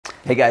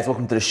Hey guys,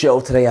 welcome to the show.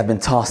 Today I've been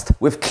tasked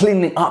with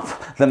cleaning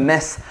up the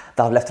mess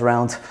that I've left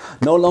around.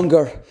 No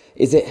longer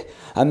is it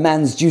a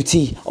man's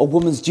duty, a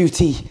woman's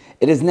duty.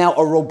 It is now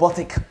a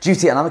robotic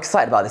duty, and I'm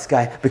excited about this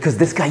guy because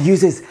this guy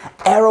uses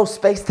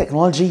aerospace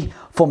technology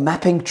for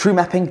mapping, true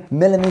mapping,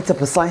 millimeter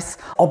precise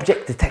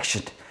object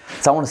detection.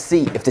 So I want to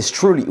see if this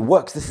truly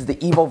works. This is the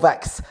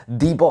Ecovacs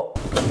Deebot.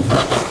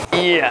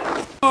 Yeah.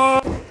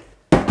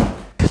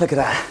 Look at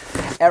that.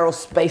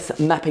 Aerospace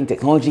mapping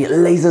technology,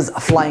 lasers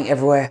are flying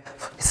everywhere.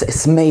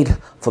 It's made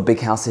for big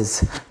houses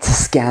to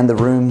scan the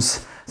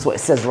rooms. That's what it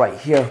says right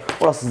here.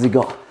 What else has it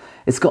got?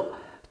 It's got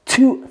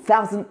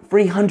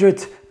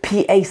 2,300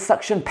 PA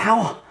suction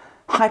power,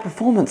 high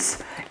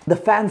performance. The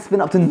fans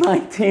spin up to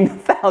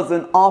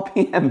 19,000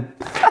 RPM.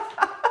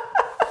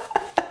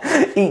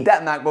 Eat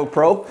that MacBook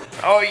Pro.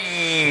 Oh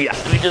yeah,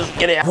 let me just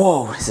get it.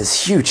 Whoa, this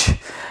is huge.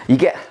 You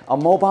get a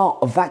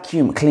mobile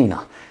vacuum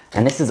cleaner,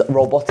 and this is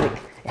robotic.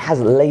 It has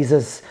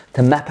lasers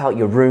to map out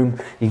your room.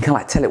 You can kind of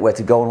like tell it where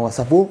to go and all that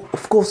stuff. We'll,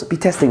 of course, be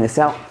testing this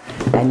out.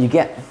 And you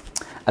get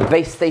a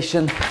base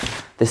station,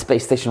 this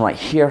base station right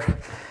here.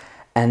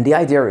 And the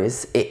idea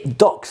is it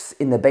docks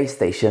in the base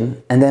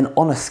station, and then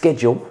on a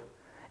schedule,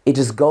 it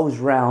just goes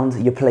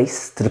around your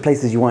place to the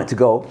places you want it to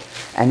go,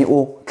 and it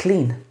will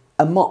clean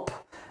and mop.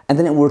 And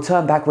then it will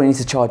return back when it needs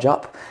to charge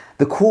up.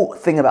 The cool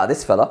thing about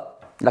this fella,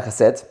 like I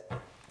said,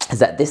 is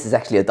that this is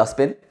actually a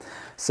dustbin.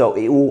 So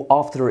it will,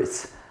 after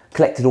it's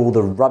collected all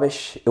the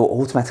rubbish, it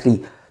will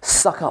automatically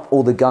suck up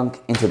all the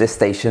gunk into this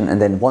station, and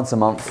then once a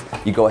month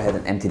you go ahead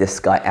and empty this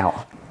guy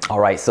out. All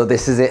right, so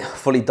this is it,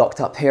 fully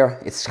docked up here.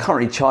 It's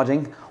currently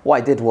charging. What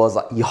I did was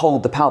you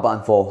hold the power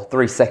button for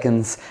 3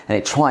 seconds and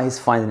it tries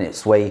finding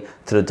its way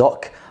to the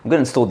dock. I'm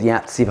gonna install the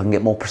app to see if I can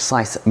get more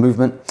precise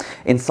movement.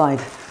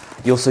 Inside,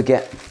 you also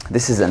get,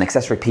 this is an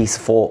accessory piece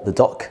for the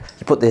dock.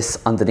 You put this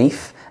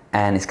underneath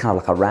and it's kind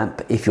of like a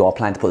ramp if you are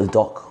planning to put the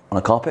dock on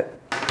a carpet.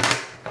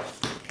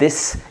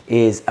 This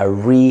is a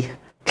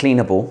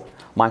re-cleanable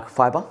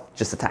microfiber,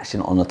 just attached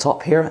in on the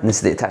top here. And this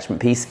is the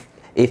attachment piece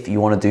if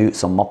you want to do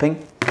some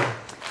mopping.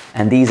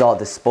 And these are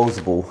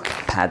disposable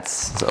pads.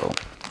 So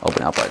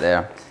open it up right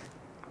there.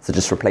 So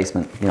just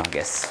replacement, you know, I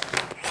guess.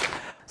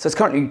 So it's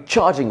currently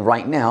charging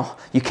right now.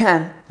 You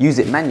can use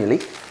it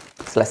manually.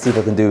 So let's see if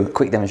I can do a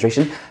quick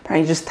demonstration.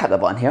 Apparently you just tap that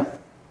button here.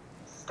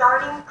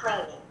 Starting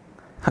cleaning.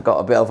 I got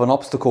a bit of an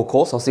obstacle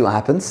course. I'll see what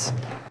happens.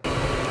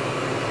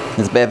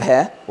 There's a bit of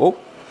hair. Oh.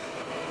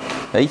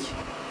 Hey.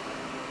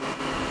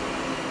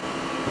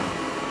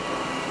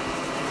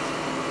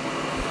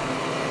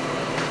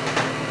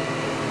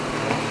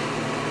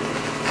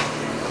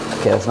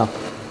 Okay, that's enough.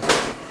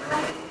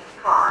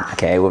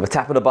 Okay, with a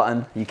tap of the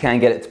button, you can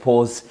get it to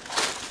pause.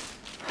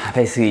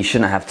 Basically, you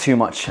shouldn't have too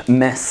much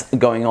mess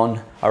going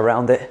on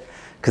around it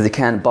because it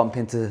can bump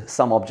into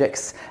some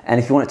objects. And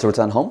if you want it to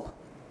return home,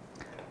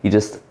 you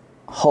just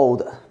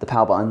hold the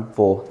power button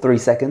for 3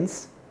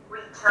 seconds.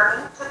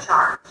 Returning to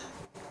charge.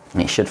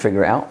 And it should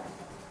figure it out.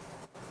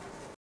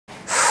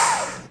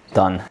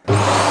 Done.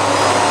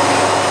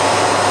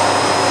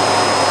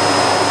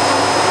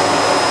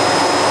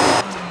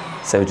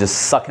 So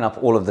just sucking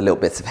up all of the little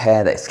bits of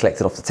hair that's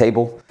collected off the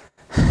table.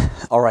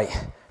 All right,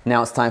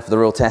 now it's time for the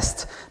real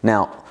test.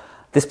 Now,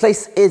 this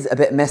place is a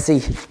bit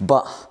messy,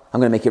 but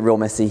I'm gonna make it real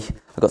messy.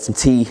 I've got some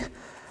tea,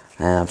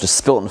 and I've just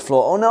spilled on the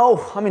floor. Oh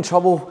no, I'm in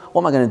trouble.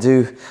 What am I gonna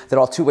do? There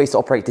are 2 ways to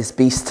operate this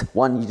beast.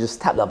 One, you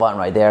just tap that button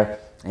right there,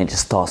 and it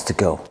just starts to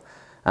go.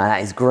 And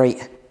that is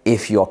great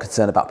if you are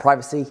concerned about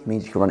privacy. It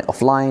means you can run it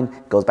offline,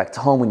 it goes back to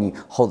home when you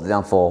hold it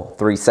down for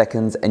 3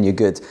 seconds and you're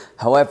good.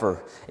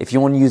 However, if you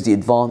want to use the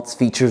advanced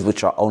features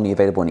which are only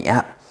available in the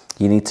app,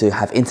 you need to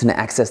have internet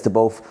access to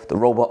both the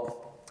robot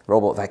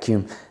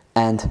vacuum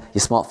and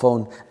your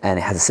smartphone, and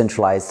it has a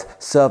centralized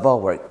server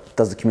where it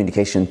does the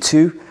communication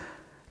too.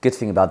 Good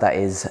thing about that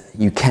is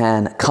you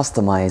can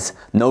customize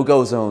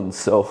no-go zones,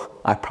 so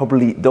I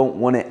probably don't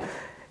want it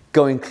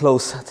going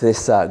close to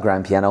this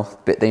grand piano.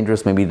 Bit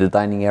dangerous, maybe the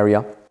dining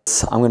area.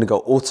 So I'm going to go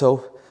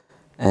auto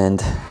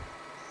and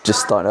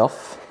just start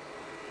off.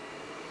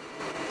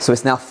 So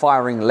it's now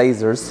firing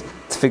lasers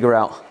to figure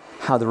out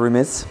how the room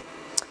is.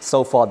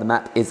 So far the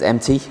map is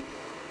empty,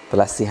 but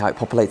let's see how it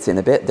populates in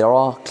a bit. There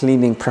are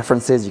cleaning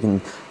preferences. You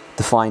can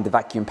define the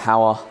vacuum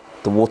power,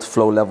 the water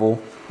flow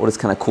level, all this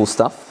kind of cool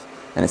stuff.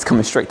 And it's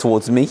coming straight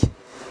towards me.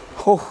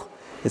 Oh,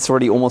 it's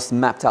already almost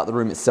mapped out the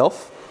room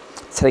itself.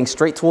 It's heading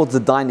straight towards the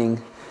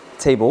dining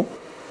table.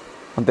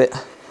 A bit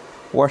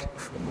worried.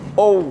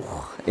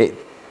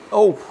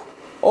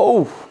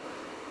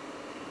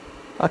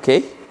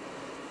 Okay.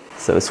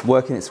 So it's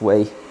working its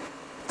way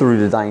through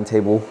the dining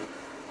table,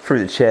 through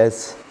the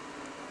chairs.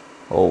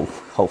 Oh,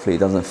 hopefully it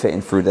doesn't fit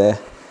in through there.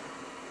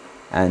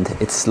 And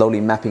it's slowly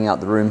mapping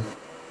out the room,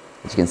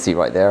 as you can see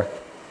right there,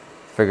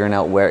 figuring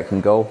out where it can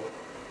go.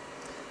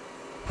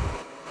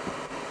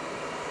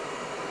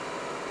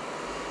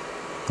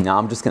 Now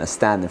I'm just gonna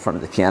stand in front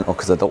of the piano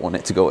because I don't want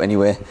it to go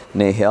anywhere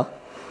near here.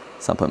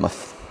 So I'm putting my,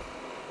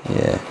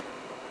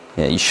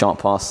 yeah, you shan't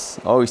pass.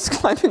 Oh, he's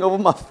climbing over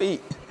my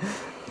feet.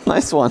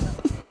 Nice one.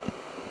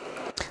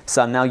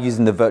 So I'm now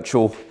using the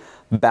virtual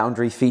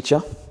boundary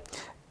feature,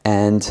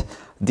 and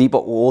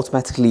Deebot will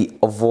automatically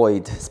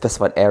avoid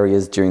specified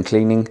areas during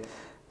cleaning.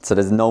 So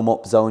there's no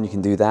mop zone, you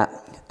can do that,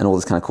 and all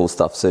this kind of cool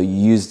stuff. So you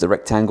use the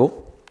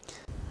rectangle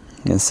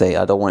and say,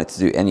 I don't want it to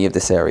do any of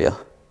this area.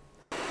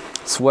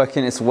 It's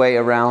working its way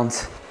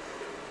around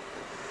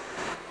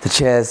the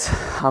chairs.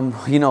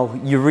 You know,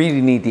 you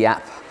really need the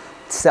app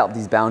to set up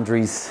these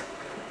boundaries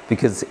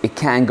because it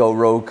can go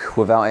rogue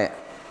without it.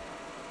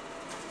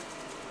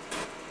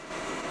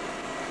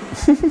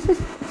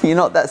 You're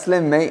not that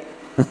slim, mate.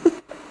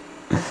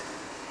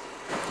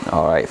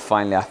 All right,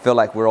 finally, I feel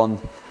like we're on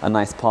a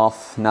nice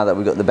path now that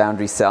we've got the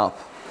boundaries set up.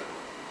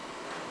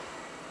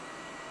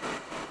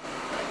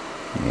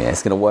 Yeah,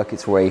 it's gonna work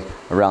its way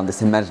around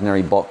this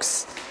imaginary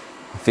box.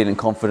 I'm feeling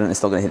confident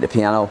it's not gonna hit the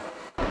piano.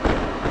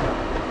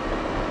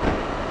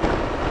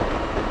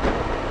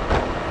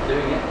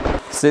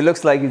 So it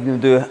looks like he's gonna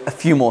do a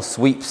few more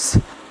sweeps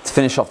to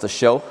finish off the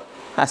show.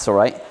 That's all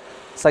right.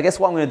 So I guess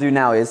what I'm gonna do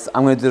now is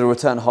I'm gonna do the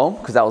return home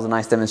because that was a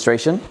nice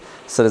demonstration.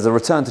 So there's a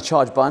return to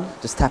charge button.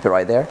 Just tap it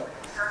right there.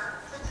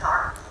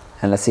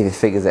 And let's see if it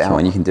figures it out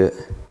and you can do it.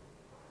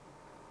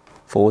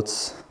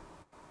 Forwards.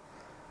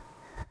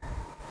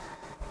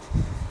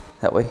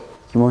 That way.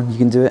 Come on, you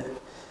can do it.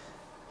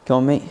 Come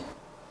on, mate.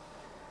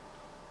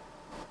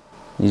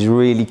 He's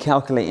really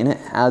calculating it.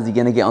 How's he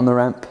gonna get on the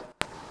ramp?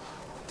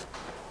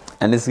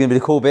 And this is gonna be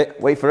the cool bit.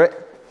 Wait for it.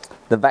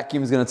 The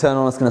vacuum is gonna turn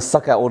on. It's gonna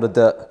suck out all the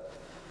dirt.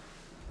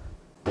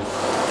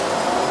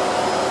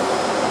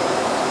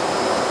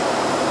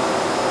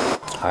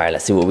 All right,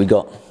 let's see what we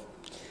got.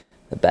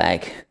 The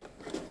bag.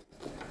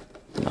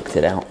 Knocked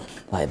it out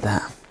like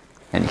that.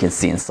 And you can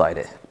see inside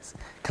it. It's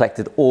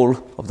collected all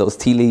of those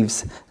tea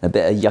leaves, and a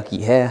bit of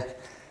yucky hair.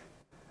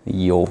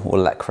 Yo,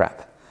 all that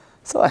crap.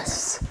 So I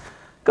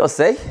gotta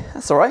say,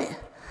 that's all right.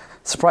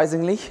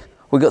 Surprisingly,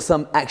 we got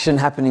some action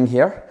happening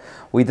here.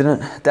 We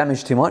didn't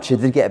damage too much.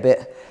 It did get a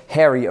bit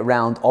hairy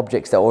around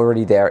objects that were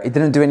already there. It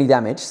didn't do any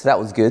damage, so that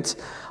was good.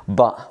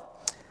 But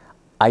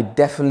I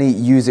definitely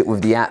use it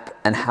with the app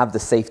and have the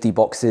safety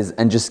boxes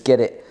and just get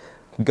it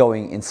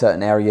going in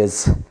certain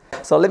areas.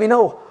 So let me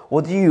know,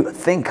 what do you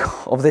think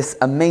of this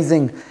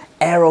amazing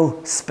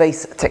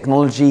Aerospace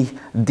technology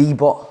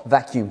Deebot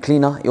vacuum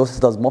cleaner? It also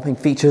does mopping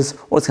features,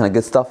 all this kind of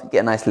good stuff. You get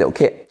a nice little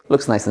kit,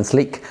 looks nice and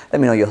sleek. Let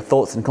me know your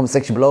thoughts in the comment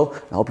section below.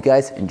 I hope you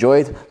guys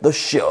enjoyed the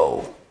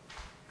show.